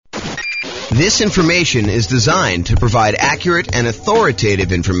This information is designed to provide accurate and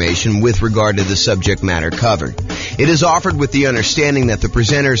authoritative information with regard to the subject matter covered. It is offered with the understanding that the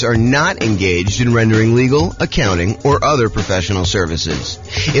presenters are not engaged in rendering legal, accounting, or other professional services.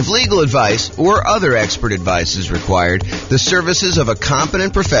 If legal advice or other expert advice is required, the services of a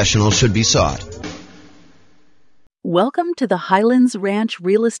competent professional should be sought. Welcome to the Highlands Ranch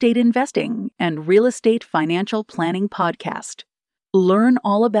Real Estate Investing and Real Estate Financial Planning Podcast. Learn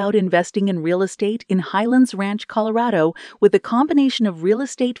all about investing in real estate in Highlands Ranch, Colorado, with a combination of real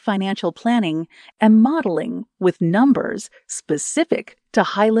estate financial planning and modeling with numbers specific to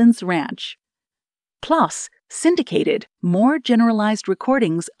Highlands Ranch. Plus, syndicated, more generalized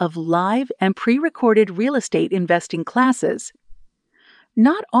recordings of live and pre-recorded real estate investing classes.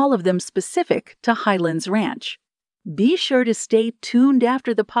 Not all of them specific to Highlands Ranch. Be sure to stay tuned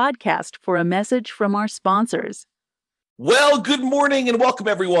after the podcast for a message from our sponsors. Well, good morning and welcome,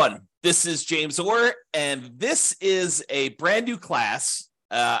 everyone. This is James Orr, and this is a brand new class.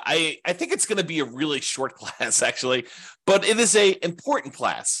 I think it's going to be a really short class, actually, but it is an important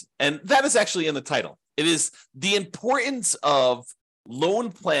class, and that is actually in the title. It is the importance of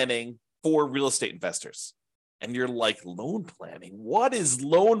loan planning for real estate investors. And you're like, loan planning? What is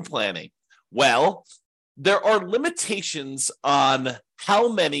loan planning? Well, there are limitations on how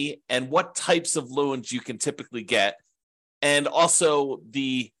many and what types of loans you can typically get, and also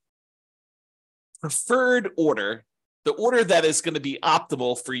the preferred order, the order that is going to be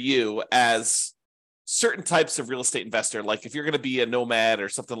optimal for you as certain types of real estate investor. Like if you're going to be a nomad or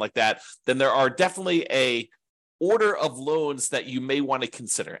something like that, then there are definitely a order of loans that you may want to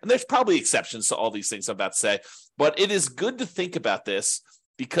consider. And there's probably exceptions to all these things I'm about to say, but it is good to think about this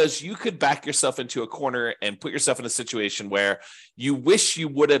because you could back yourself into a corner and put yourself in a situation where you wish you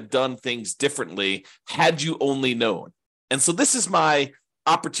would have done things differently had you only known. And so this is my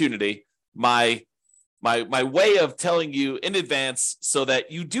opportunity, my way of telling you in advance so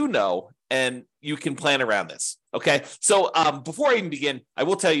that you do know and you can plan around this. Okay. So before I even begin, I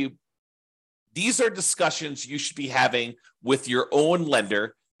will tell you, these are discussions you should be having with your own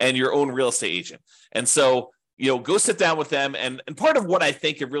lender and your own real estate agent. And so, go sit down with them. And part of what I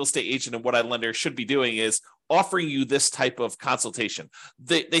think a real estate agent and what a lender should be doing is offering you this type of consultation.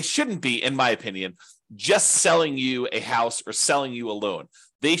 They shouldn't be, in my opinion, just selling you a house or selling you a loan.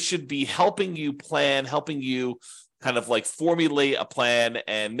 They should be helping you plan, helping you kind of like formulate a plan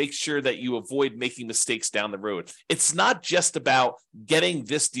and make sure that you avoid making mistakes down the road. It's not just about getting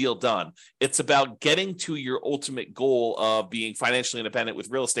this deal done. It's about getting to your ultimate goal of being financially independent with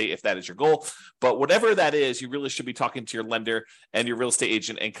real estate, if that is your goal. But whatever that is, you really should be talking to your lender and your real estate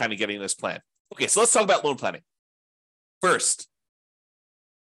agent and kind of getting this plan. Okay, so let's talk about loan planning. First,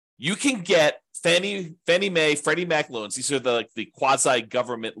 you can get Fannie Mae, Freddie Mac loans. These are the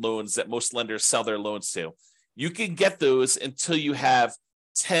quasi-government loans that most lenders sell their loans to. You can get those until you have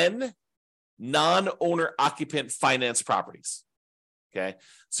 10 non-owner occupant finance properties. Okay,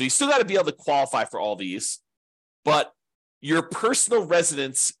 so you still got to be able to qualify for all these, but your personal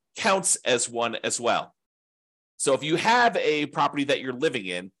residence counts as one as well. So if you have a property that you're living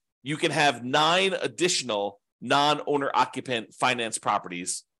in, you can have 9 additional non-owner occupant finance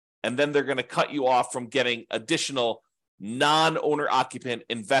properties, and then they're going to cut you off from getting additional non-owner occupant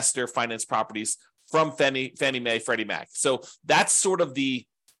investor finance properties from Fannie Mae, Freddie Mac. So that's sort of the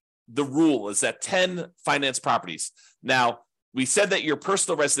rule, is that 10 finance properties. Now, we said that your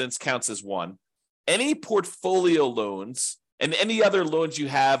personal residence counts as one. Any portfolio loans and any other loans you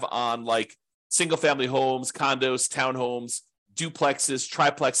have on like single-family homes, condos, townhomes, duplexes,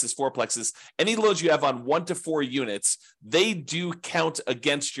 triplexes, fourplexes, any loans you have on 1 to 4 units, they do count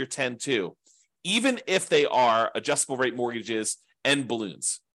against your 10 too, even if they are adjustable rate mortgages and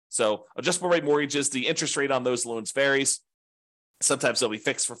balloons. So adjustable rate mortgages, the interest rate on those loans varies. Sometimes they'll be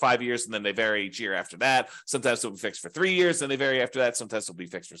fixed for 5 years and then they vary each year after that. Sometimes they'll be fixed for 3 years and they vary after that. Sometimes they'll be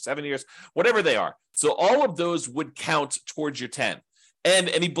fixed for 7 years, whatever they are. So all of those would count towards your 10. And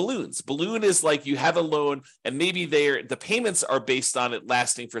any balloons. Balloon is like you have a loan and maybe the payments are based on it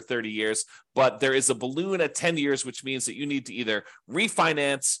lasting for 30 years, but there is a balloon at 10 years, which means that you need to either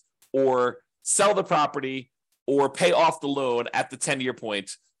refinance or sell the property or pay off the loan at the 10-year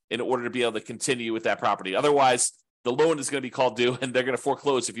point in order to be able to continue with that property. Otherwise, the loan is going to be called due and they're going to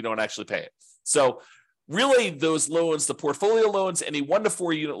foreclose if you don't actually pay it. So really those loans, the portfolio loans, any 1 to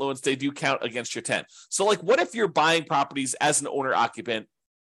 4 unit loans, they do count against your 10. So like what if you're buying properties as an owner occupant,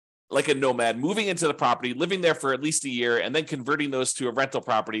 like a nomad, moving into the property, living there for at least a year, and then converting those to a rental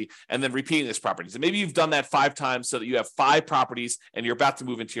property and then repeating those properties? And maybe you've done that 5 times so that you have 5 properties and you're about to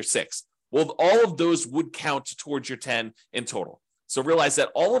move into your 6th. Well, all of those would count towards your 10 in total. So realize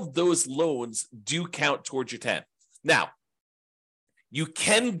that all of those loans do count towards your 10. Now, you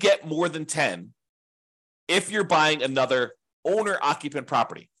can get more than 10 if you're buying another owner-occupant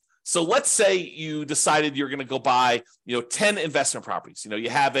property. So let's say you decided you're going to go buy, 10 investment properties. You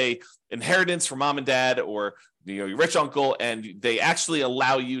have a inheritance from mom and dad or, your rich uncle, and they actually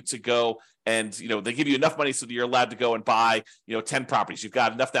allow you to go and, they give you enough money so that you're allowed to go and buy, 10 properties. You've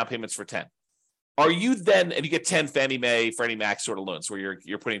got enough down payments for 10. Are you then, and you get 10 Fannie Mae, Freddie Mac sort of loans where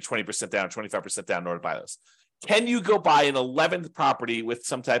you're putting 20% down, 25% down in order to buy those. Can you go buy an 11th property with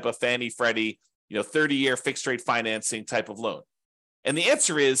some type of Fannie, Freddie, 30-year fixed rate financing type of loan? And the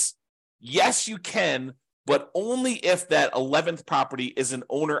answer is yes, you can, but only if that 11th property is an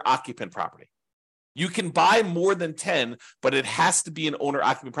owner-occupant property. You can buy more than 10, but it has to be an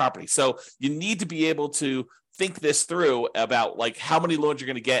owner-occupant property. So you need to be able to think this through about like how many loans you're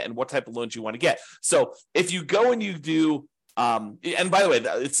going to get and what type of loans you want to get. So if you go and you do, and by the way,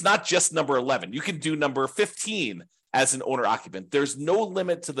 it's not just number 11. You can do number 15 as an owner-occupant. There's no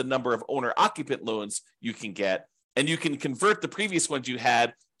limit to the number of owner-occupant loans you can get, and you can convert the previous ones you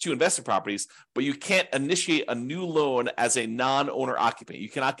had to investment properties, but you can't initiate a new loan as a non-owner occupant. You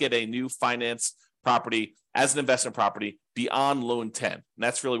cannot get a new finance property as an investment property beyond loan 10. And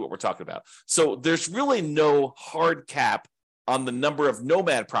that's really what we're talking about. So there's really no hard cap on the number of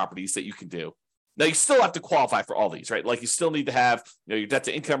nomad properties that you can do. Now, you still have to qualify for all these, right? Like you still need to have your debt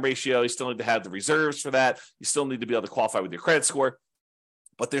to income ratio. You still need to have the reserves for that. You still need to be able to qualify with your credit score.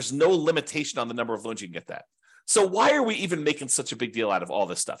 But there's no limitation on the number of loans you can get that. So why are we even making such a big deal out of all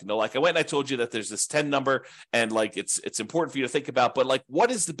this stuff? Like I went and I told you that there's this 10 number and like it's important for you to think about, but like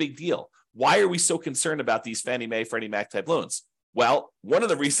what is the big deal? Why are we so concerned about these Fannie Mae, Freddie Mac type loans? Well, one of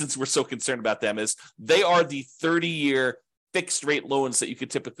the reasons we're so concerned about them is they are the 30-year fixed rate loans that you could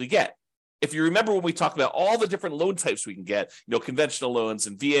typically get. If you remember when we talked about all the different loan types we can get, conventional loans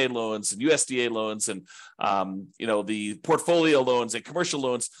and VA loans and USDA loans and, the portfolio loans and commercial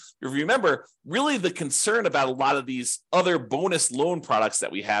loans, if you remember, really the concern about a lot of these other bonus loan products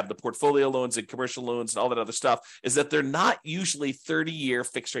that we have, the portfolio loans and commercial loans and all that other stuff, is that they're not usually 30-year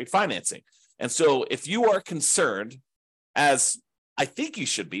fixed rate financing. And so if you are concerned, as I think you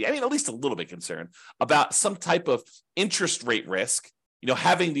should be, at least a little bit concerned about some type of interest rate risk,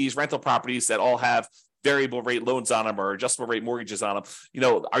 having these rental properties that all have variable rate loans on them or adjustable rate mortgages on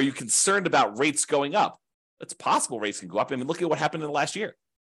them, are you concerned about rates going up? It's possible rates can go up. Look at what happened in the last year.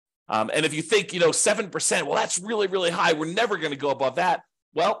 And if you think, 7%, well, that's really, really high. We're never going to go above that.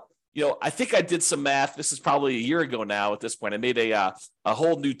 Well, I think I did some math. This is probably a year ago now at this point. I made a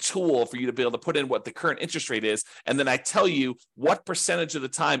whole new tool for you to be able to put in what the current interest rate is. And then I tell you what percentage of the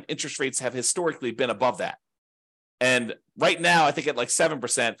time interest rates have historically been above that. And right now, I think at like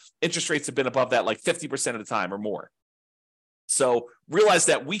 7%, interest rates have been above that like 50% of the time or more. So realize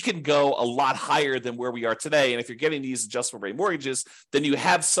that we can go a lot higher than where we are today. And if you're getting these adjustable rate mortgages, then you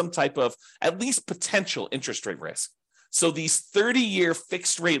have some type of at least potential interest rate risk. So these 30-year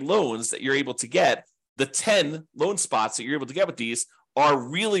fixed rate loans that you're able to get, the 10 loan spots that you're able to get with these are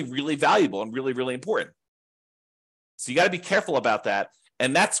really, really valuable and really, really important. So you got to be careful about that.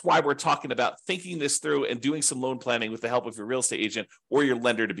 And that's why we're talking about thinking this through and doing some loan planning with the help of your real estate agent or your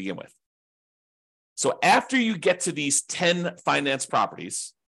lender to begin with. So after you get to these 10 finance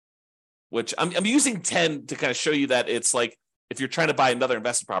properties, which I'm using 10 to kind of show you that it's like if you're trying to buy another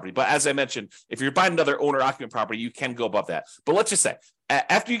investment property. But as I mentioned, if you're buying another owner-occupant property, you can go above that. But let's just say,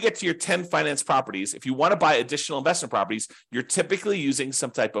 after you get to your 10 finance properties, if you want to buy additional investment properties, you're typically using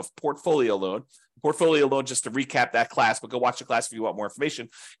some type of portfolio loan. Portfolio loan, just to recap that class, but go watch the class if you want more information,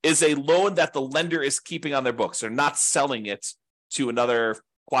 is a loan that the lender is keeping on their books. They're not selling it to another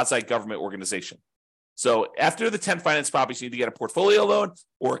quasi-government organization. So after the 10 finance properties, you need to get a portfolio loan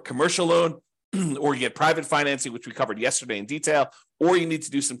or a commercial loan, or you get private financing, which we covered yesterday in detail, or you need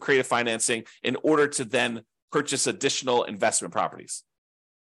to do some creative financing in order to then purchase additional investment properties.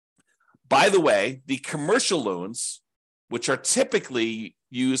 By the way, the commercial loans, which are typically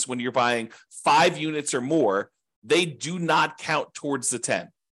used when you're buying 5 units or more, they do not count towards the 10.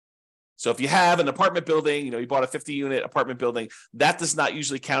 So if you have an apartment building, you bought a 50-unit apartment building, that does not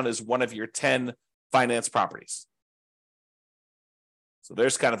usually count as one of your 10 finance properties. So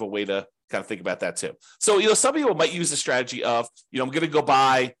there's kind of a way to kind of think about that too. So, some people might use the strategy of, I'm going to go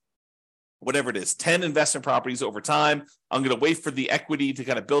buy whatever it is, 10 investment properties over time. I'm going to wait for the equity to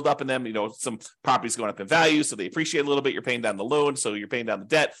kind of build up in them. Some properties going up in value, so they appreciate a little bit. You're paying down the loan, so you're paying down the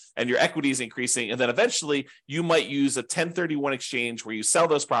debt, and your equity is increasing. And then eventually, you might use a 1031 exchange where you sell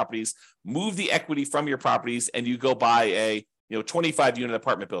those properties, move the equity from your properties, and you go buy a 25 unit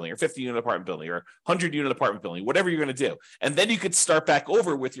apartment building or 50 unit apartment building or 100 unit apartment building, whatever you're going to do. And then you could start back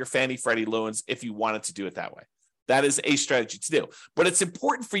over with your Fannie Freddie loans if you wanted to do it that way. That is a strategy to do. But it's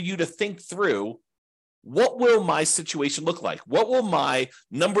important for you to think through, what will my situation look like? What will my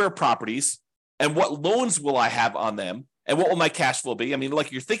number of properties and what loans will I have on them? And what will my cash flow be? I mean,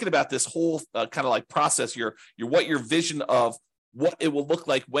 like, you're thinking about this whole kind of like process, your vision of what it will look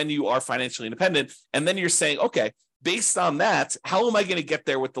like when you are financially independent. And then you're saying, okay, based on that, how am I going to get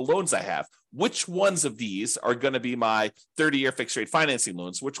there with the loans I have? Which ones of these are going to be my 30-year fixed rate financing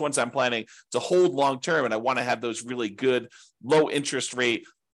loans? Which ones I'm planning to hold long-term? And I want to have those really good low interest rate,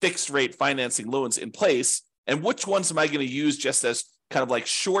 fixed rate financing loans in place. And which ones am I going to use just as kind of like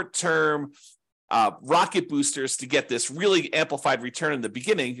short-term rocket boosters to get this really amplified return in the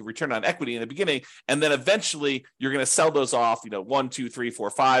beginning, return on equity in the beginning, and then eventually you're going to sell those off, 1, 2, 3, 4,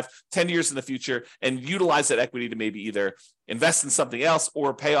 5, 10 years in the future, and utilize that equity to maybe either invest in something else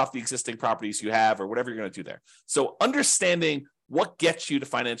or pay off the existing properties you have or whatever you're going to do there. So understanding what gets you to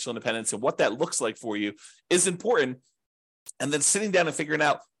financial independence and what that looks like for you is important. And then sitting down and figuring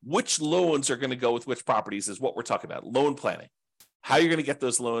out which loans are going to go with which properties is what we're talking about. Loan planning. How you're going to get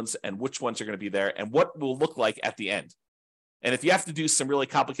those loans and which ones are going to be there and what will look like at the end. And if you have to do some really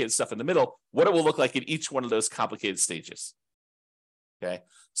complicated stuff in the middle, what it will look like in each one of those complicated stages. Okay.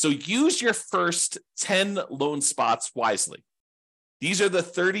 So use your first 10 loan spots wisely. These are the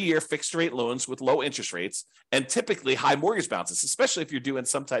 30-year fixed rate loans with low interest rates and typically high mortgage balances, especially if you're doing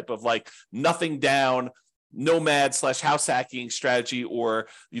some type of like nothing down nomad / house hacking strategy, or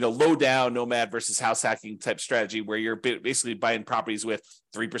low down nomad versus house hacking type strategy where you're basically buying properties with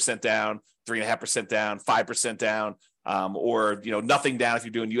 3% down, 3.5% down, 5% down, or nothing down if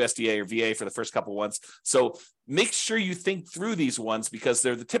you're doing USDA or VA for the first couple ones. So make sure you think through these ones because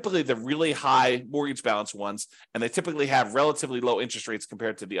they're typically the really high mortgage balance ones, and they typically have relatively low interest rates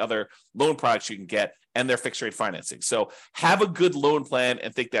compared to the other loan products you can get, and they're fixed rate financing. So have a good loan plan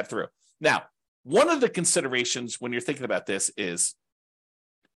and think that through. Now, one of the considerations when you're thinking about this is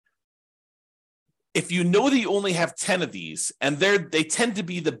if you know that you only have 10 of these and they tend to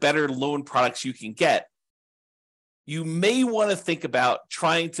be the better loan products you can get, you may want to think about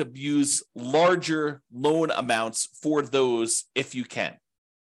trying to use larger loan amounts for those if you can.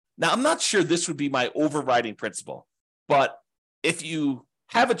 Now, I'm not sure this would be my overriding principle, but if you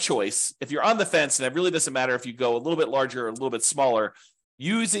have a choice, if you're on the fence and it really doesn't matter if you go a little bit larger or a little bit smaller,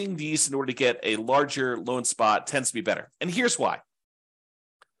 using these in order to get a larger loan spot tends to be better. And here's why.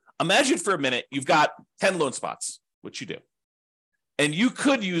 Imagine for a minute, you've got 10 loan spots, which you do. And you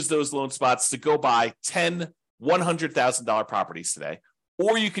could use those loan spots to go buy 10 $100,000 properties today,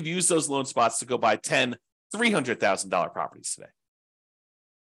 or you could use those loan spots to go buy 10 $300,000 properties today.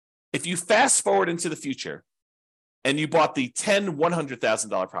 If you fast forward into the future and you bought the 10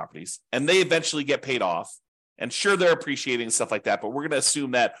 $100,000 properties and they eventually get paid off, and sure, they're appreciating and stuff like that, but we're going to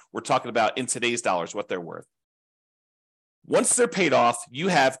assume that we're talking about in today's dollars, what they're worth. Once they're paid off, you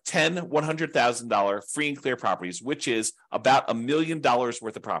have 10 $100,000 free and clear properties, which is about $1 million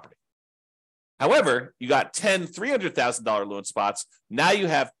worth of property. However, you got 10 $300,000 loan spots. Now you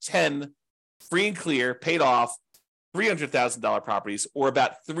have 10 free and clear, paid off $300,000 properties, or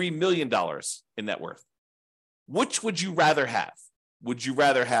about $3 million in net worth. Which would you rather have? Would you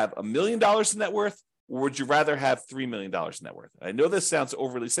rather have $1 million in net worth? Or would you rather have $3 million in net worth? I know this sounds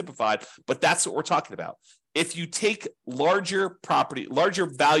overly simplified, but that's what we're talking about. If you take larger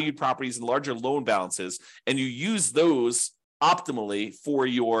valued properties and larger loan balances, and you use those optimally for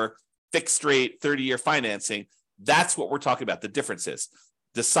your fixed rate 30-year financing, that's what we're talking about. The difference is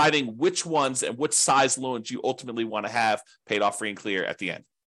deciding which ones and which size loans you ultimately want to have paid off free and clear at the end.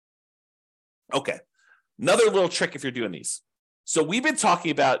 Okay, another little trick if you're doing these. So we've been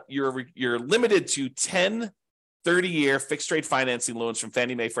talking about you're limited to 10 30-year fixed rate financing loans from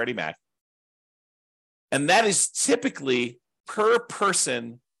Fannie Mae, Freddie Mac. And that is typically per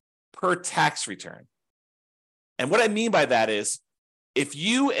person per tax return. And what I mean by that is if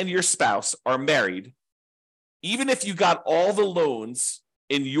you and your spouse are married, even if you got all the loans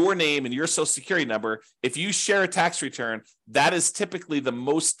in your name and your social security number, if you share a tax return, that is typically the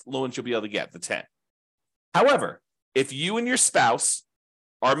most loans you'll be able to get, the 10. However, if you and your spouse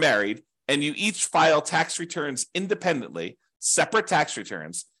are married and you each file tax returns independently, separate tax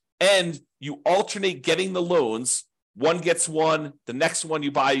returns, and you alternate getting the loans, one gets one, the next one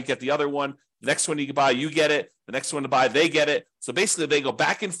you buy, you get the other one, the next one you buy, you get it, the next one to buy, they get it. So basically they go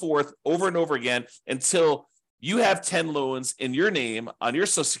back and forth over and over again until you have 10 loans in your name on your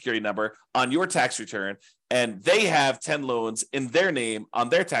social security number on your tax return, and they have 10 loans in their name on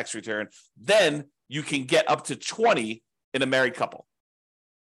their tax return. Then you can get up to 20 in a married couple.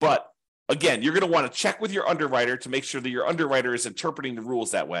 But again, you're going to want to check with your underwriter to make sure that your underwriter is interpreting the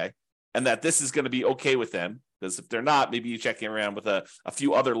rules that way and that this is going to be okay with them. Because if they're not, maybe you check around with a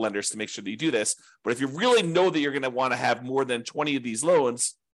few other lenders to make sure that you do this. But if you really know that you're going to want to have more than 20 of these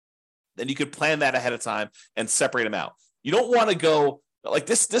loans, then you could plan that ahead of time and separate them out. You don't want to go like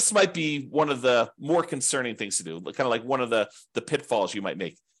this. This might be one of the more concerning things to do, kind of like one of the pitfalls you might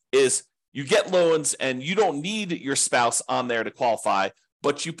make is you get loans and you don't need your spouse on there to qualify,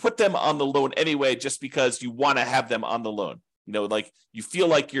 but you put them on the loan anyway, just because you want to have them on the loan. Like you feel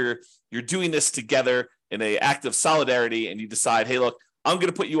like you're doing this together in an act of solidarity, and you decide, hey, look, I'm going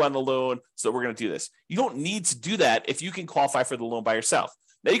to put you on the loan, so we're going to do this. You don't need to do that if you can qualify for the loan by yourself.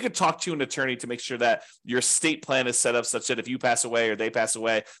 Now, you could talk to an attorney to make sure that your estate plan is set up such that if you pass away or they pass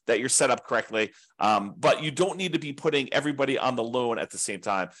away, that you're set up correctly. But you don't need to be putting everybody on the loan at the same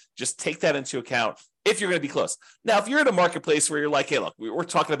time. Just take that into account if you're going to be close. Now, if you're in a marketplace where you're like, hey, look, we're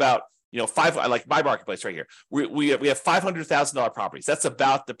talking about, like my marketplace right here. We have $500,000 properties. That's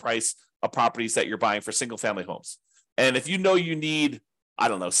about the price of properties that you're buying for single family homes. And if you know you need,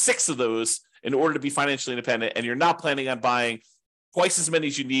 6 of those in order to be financially independent, and you're not planning on buying twice as many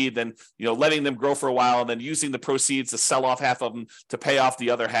as you need, then letting them grow for a while and then using the proceeds to sell off half of them to pay off the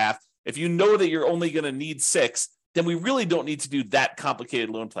other half. If you know that you're only going to need 6, then we really don't need to do that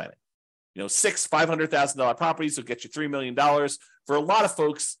complicated loan planning. 6 $500,000 properties will get you $3 million. For a lot of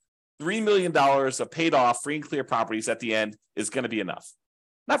folks, $3 million of paid off free and clear properties at the end is going to be enough.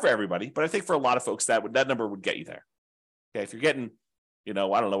 Not for everybody, but I think for a lot of folks that number would get you there. Okay, if you're getting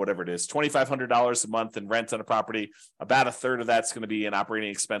whatever it is, $2,500 a month in rent on a property, about a third of that's going to be in operating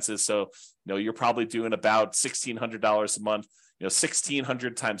expenses. So, you're probably doing about $1,600 a month.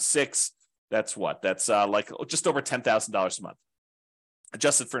 1,600 times 6, that's what? That's like just over $10,000 a month,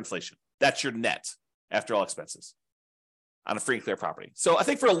 adjusted for inflation. That's your net after all expenses on a free and clear property. So I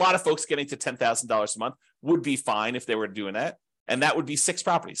think for a lot of folks, getting to $10,000 a month would be fine if they were doing that. And that would be 6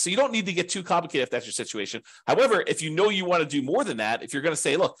 properties. So you don't need to get too complicated if that's your situation. However, if you know you want to do more than that, if you're going to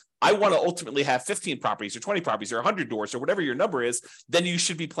say, look, I want to ultimately have 15 properties or 20 properties or 100 doors or whatever your number is, then you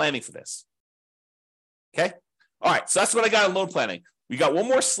should be planning for this. Okay? All right. So that's what I got on loan planning. We got one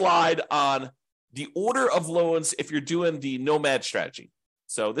more slide on the order of loans if you're doing the nomad strategy.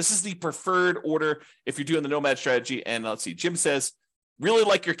 So this is the preferred order if you're doing the nomad strategy. And let's see, Jim says, really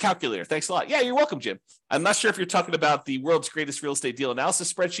like your calculator. Thanks a lot. Yeah, you're welcome, Jim. I'm not sure if you're talking about the world's greatest real estate deal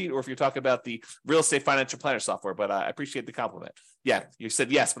analysis spreadsheet or if you're talking about the real estate financial planner software, but I appreciate the compliment. Yeah, you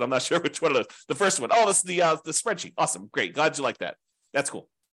said yes, but I'm not sure which one of those. The first one. Oh, this is the spreadsheet. Awesome. Great. Glad you like that. That's cool.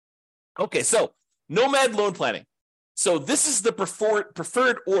 Okay, so nomad loan planning. So this is the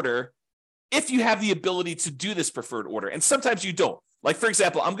preferred order if you have the ability to do this preferred order. And sometimes you don't. Like, for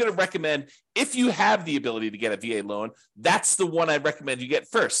example, I'm going to recommend if you have the ability to get a VA loan, that's the one I recommend you get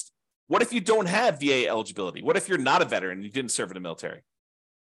first. What if you don't have VA eligibility? What if you're not a veteran and you didn't serve in the military?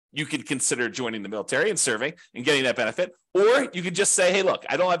 You could consider joining the military and serving and getting that benefit. Or you could just say, hey, look,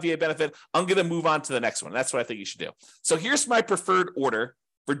 I don't have VA benefit. I'm going to move on to the next one. That's what I think you should do. So here's my preferred order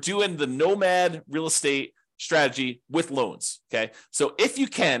for doing the nomad real estate strategy with loans. Okay. So if you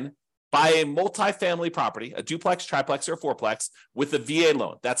can, buy a multifamily property, a duplex, triplex, or fourplex with a VA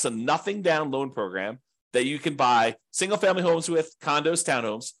loan. That's a nothing down loan program that you can buy single family homes with, condos,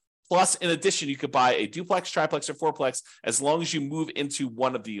 townhomes. Plus, in addition, you could buy a duplex, triplex, or fourplex as long as you move into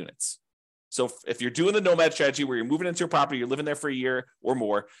one of the units. So if you're doing the nomad strategy where you're moving into a property, you're living there for a year or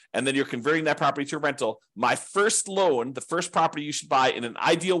more, and then you're converting that property to a rental, my first loan, the first property you should buy in an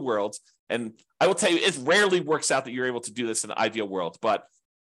ideal world, and I will tell you, it rarely works out that you're able to do this in an ideal world, but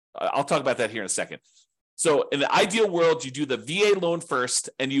I'll talk about that here in a second. So in the ideal world, you do the VA loan first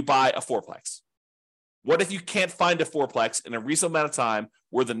and you buy a fourplex. What if you can't find a fourplex in a reasonable amount of time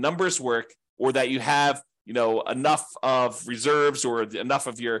where the numbers work or that you have, enough of reserves or enough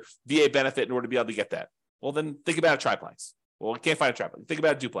of your VA benefit in order to be able to get that? Well, then think about a triplex. Well, you can't find a triplex. Think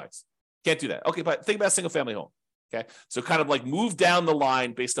about a duplex. Can't do that. Okay, but think about a single family home. Okay. So kind of like move down the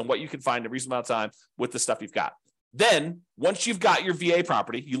line based on what you can find in a reasonable amount of time with the stuff you've got. Then, once you've got your VA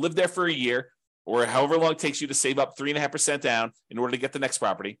property, you live there for a year or however long it takes you to save up 3.5% down in order to get the next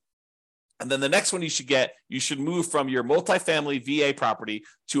property. And then the next one you should move from your multifamily VA property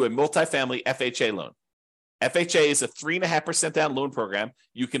to a multifamily FHA loan. FHA is a 3.5% down loan program.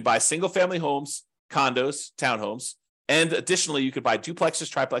 You can buy single family homes, condos, townhomes, and additionally, you could buy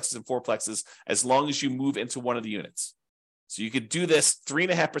duplexes, triplexes, and fourplexes as long as you move into one of the units. So you could do this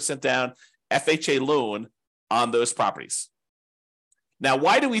 3.5% down FHA loan on those properties. Now,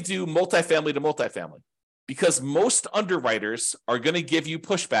 why do we do multifamily to multifamily? Because most underwriters are going to give you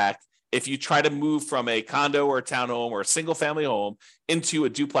pushback if you try to move from a condo or a townhome or a single family home into a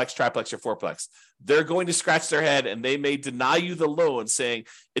duplex, triplex, or fourplex. They're going to scratch their head and they may deny you the loan saying,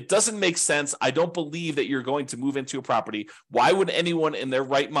 it doesn't make sense. I don't believe that you're going to move into a property. Why would anyone in their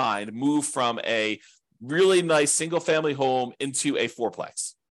right mind move from a really nice single family home into a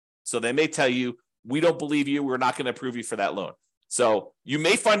fourplex? So they may tell you, we don't believe you. We're not going to approve you for that loan. So you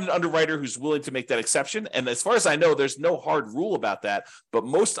may find an underwriter who's willing to make that exception. And as far as I know, there's no hard rule about that. But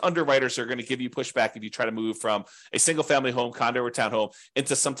most underwriters are going to give you pushback if you try to move from a single family home, condo, or townhome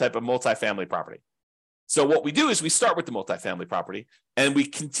into some type of multifamily property. So what we do is we start with the multifamily property and we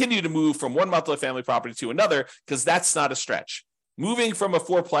continue to move from one multifamily property to another because that's not a stretch. Moving from a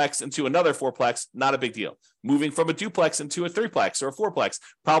fourplex into another fourplex, not a big deal. Moving from a duplex into a threeplex or a fourplex,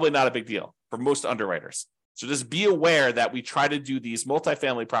 probably not a big deal for most underwriters. So just be aware that we try to do these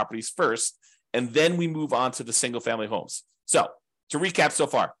multifamily properties first, and then we move on to the single family homes. So to recap so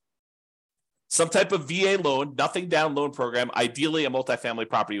far, some type of VA loan, nothing down loan program, ideally a multifamily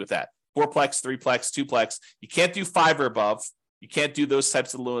property with that. Fourplex, threeplex, twoplex. You can't do 5 or above. You can't do those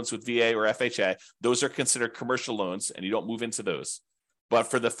types of loans with VA or FHA. Those are considered commercial loans, and you don't move into those. But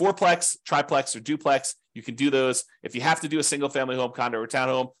for the fourplex, triplex, or duplex, you can do those. If you have to do a single family home, condo, or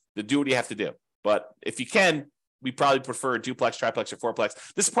townhome, then do what you have to do. But if you can, we probably prefer a duplex, triplex, or fourplex.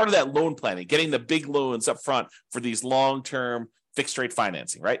 This is part of that loan planning, getting the big loans up front for these long-term fixed rate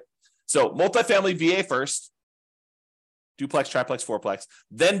financing, right? So multifamily VA first, duplex, triplex, fourplex,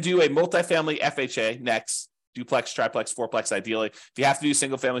 then do a multifamily FHA next, duplex, triplex, fourplex ideally. If you have to do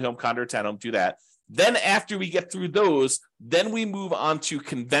single family home, condo, or townhome, do that. Then after we get through those, then we move on to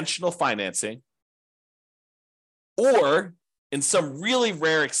conventional financing, or in some really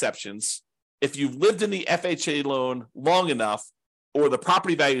rare exceptions, if you've lived in the FHA loan long enough or the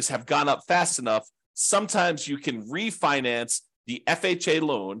property values have gone up fast enough, sometimes you can refinance the FHA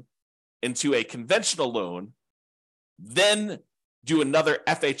loan into a conventional loan, then do another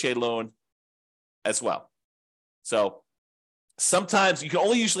FHA loan as well. So sometimes you can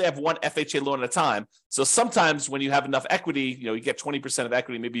only usually have one FHA loan at a time. So sometimes when you have enough equity, you get 20% of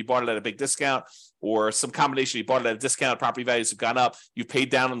equity, maybe you bought it at a big discount or some combination, you bought it at a discount, property values have gone up, you paid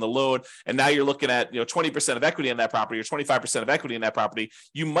down on the loan, and now you're looking at 20% of equity in that property or 25% of equity in that property.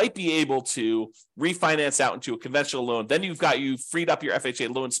 You might be able to refinance out into a conventional loan. Then you freed up your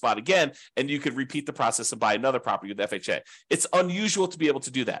FHA loan spot again, and you could repeat the process and buy another property with FHA. It's unusual to be able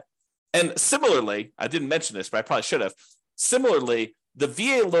to do that. And similarly, I didn't mention this, but I probably should have. Similarly, the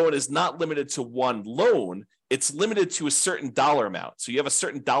VA loan is not limited to one loan. It's limited to a certain dollar amount. So you have a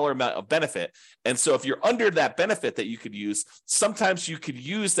certain dollar amount of benefit. And so if you're under that benefit that you could use, sometimes you could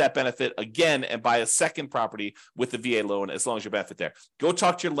use that benefit again and buy a second property with the VA loan as long as your benefit there. Go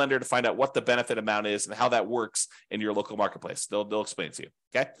talk to your lender to find out what the benefit amount is and how that works in your local marketplace. They'll explain it to you.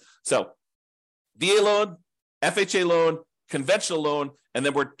 Okay. So VA loan, FHA loan, conventional loan, and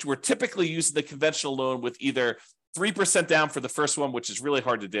then we're typically using the conventional loan with either 3% down for the first one, which is really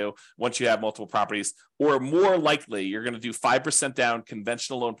hard to do once you have multiple properties, or more likely you're going to do 5% down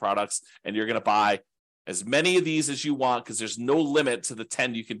conventional loan products, and you're going to buy as many of these as you want because there's no limit to the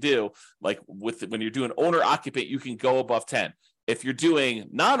 10 you can do. Like when you're doing owner occupant, you can go above 10. If you're doing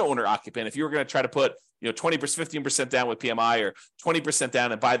non-owner occupant, if you were going to try to put 20%, 15% down with PMI or 20%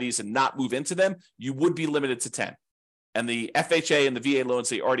 down and buy these and not move into them, you would be limited to 10. And the FHA and the VA loans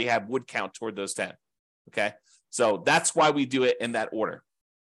that you already have would count toward those 10. Okay. So that's why we do it in that order.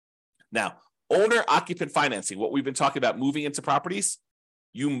 Now, owner occupant financing, what we've been talking about, moving into properties,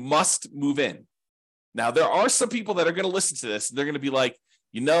 you must move in. Now, there are some people that are going to listen to this. And they're going to be like,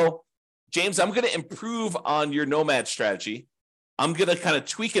 James, I'm going to improve on your nomad strategy. I'm going to kind of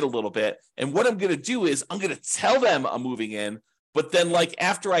tweak it a little bit. And what I'm going to do is I'm going to tell them I'm moving in. But then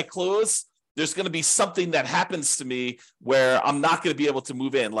after I close, there's going to be something that happens to me where I'm not going to be able to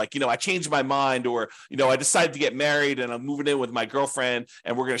move in. I changed my mind, or, I decided to get married and I'm moving in with my girlfriend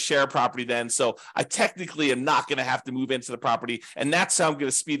and we're going to share a property then. So I technically am not going to have to move into the property. And that's how I'm going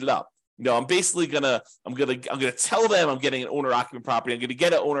to speed it up. I'm basically going to tell them I'm getting an owner occupant property. I'm going to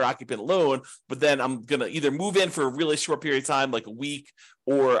get an owner occupant loan, but then I'm going to either move in for a really short period of time, like a week,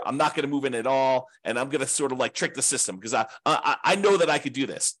 or I'm not going to move in at all. And I'm going to sort of trick the system because I know that I could do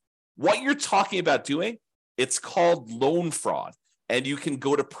this. What you're talking about doing, it's called loan fraud, and you can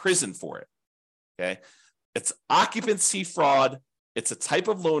go to prison for it. Okay. It's occupancy fraud. It's a type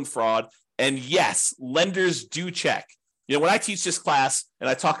of loan fraud. And yes, lenders do check. When I teach this class and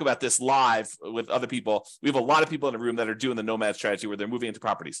I talk about this live with other people, we have a lot of people in the room that are doing the nomad strategy where they're moving into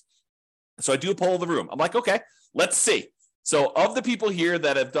properties. So I do a poll of the room. I'm like, okay, let's see. So of the people here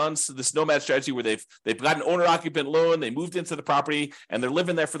that have done this nomad strategy where they've got an owner-occupant loan, they moved into the property, and they're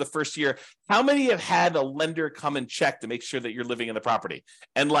living there for the first year, how many have had a lender come and check to make sure that you're living in the property?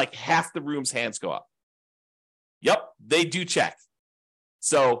 And like half the room's hands go up. Yep, they do check.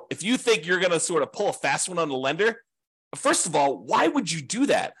 So if you think you're going to sort of pull a fast one on the lender, first of all, why would you do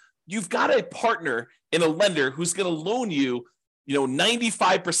that? You've got a partner in a lender who's going to loan you,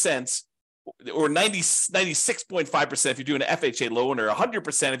 95% or 96.5% if you're doing an FHA loan, or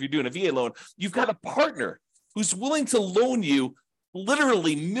 100% if you're doing a VA loan. You've got a partner who's willing to loan you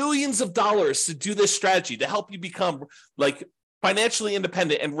literally millions of dollars to do this strategy to help you become like financially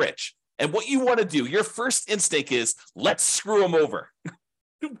independent and rich. And what you want to do, your first instinct is, let's screw them over.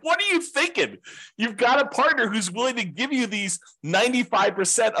 What are you thinking? You've got a partner who's willing to give you these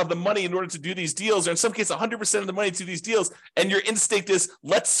 95% of the money in order to do these deals, or in some cases 100% of the money to do these deals, and your instinct is,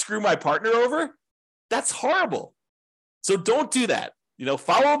 let's screw my partner over? That's horrible. So don't do that.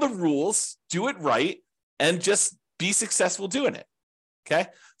 Follow the rules, do it right, and just be successful doing it. Okay?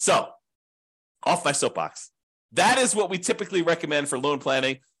 So, off my soapbox. That is what we typically recommend for loan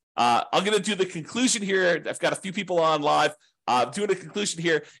planning. I'm going to do the conclusion here. I've got a few people on live. Doing a conclusion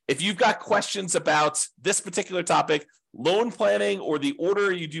here. If you've got questions about this particular topic, loan planning, or the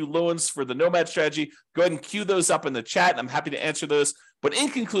order you do loans for the nomad strategy, go ahead and queue those up in the chat. I'm happy to answer those. But in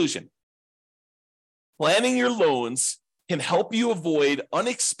conclusion, planning your loans can help you avoid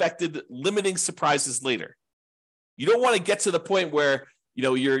unexpected limiting surprises later. You don't want to get to the point where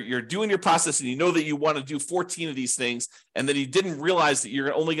you're doing your process and you know that you want to do 14 of these things, and then you didn't realize that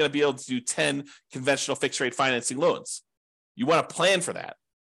you're only going to be able to do 10 conventional fixed rate financing loans. You want to plan for that,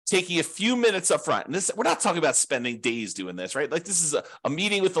 taking a few minutes up front. And this, we're not talking about spending days doing this, right? Like, this is a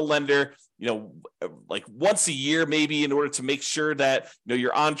meeting with the lender, like once a year, maybe, in order to make sure that,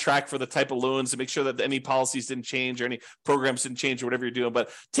 you're on track for the type of loans, to make sure that any policies didn't change or any programs didn't change or whatever you're doing. But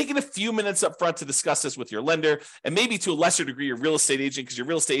taking a few minutes up front to discuss this with your lender, and maybe to a lesser degree, your real estate agent, because your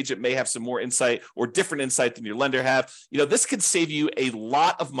real estate agent may have some more insight or different insight than your lender have. This could save you a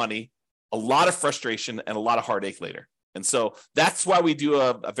lot of money, a lot of frustration, and a lot of heartache later. And so that's why we do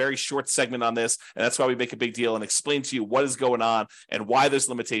a very short segment on this. And that's why we make a big deal and explain to you what is going on and why there's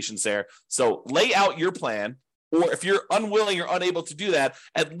limitations there. So lay out your plan, or if you're unwilling or unable to do that,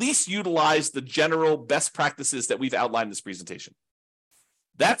 at least utilize the general best practices that we've outlined in this presentation.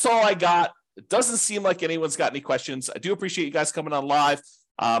 That's all I got. It doesn't seem like anyone's got any questions. I do appreciate you guys coming on live.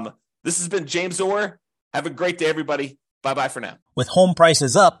 This has been James Orr. Have a great day, everybody. Bye-bye for now. With home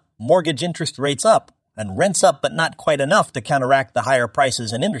prices up, mortgage interest rates up, and rents up but not quite enough to counteract the higher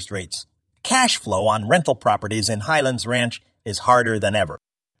prices and interest rates, cash flow on rental properties in Highlands Ranch is harder than ever.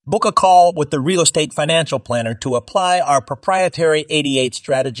 Book a call with the Real Estate Financial Planner to apply our proprietary 88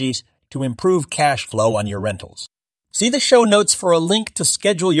 strategies to improve cash flow on your rentals. See the show notes for a link to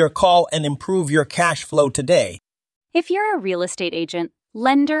schedule your call and improve your cash flow today. If you're a real estate agent,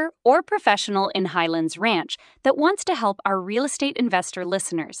 lender, or professional in Highlands Ranch that wants to help our real estate investor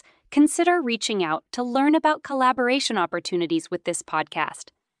listeners, consider reaching out to learn about collaboration opportunities with this podcast.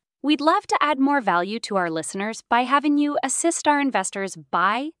 We'd love to add more value to our listeners by having you assist our investors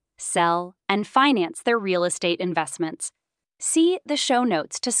buy, sell, and finance their real estate investments. See the show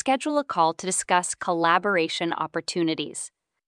notes to schedule a call to discuss collaboration opportunities.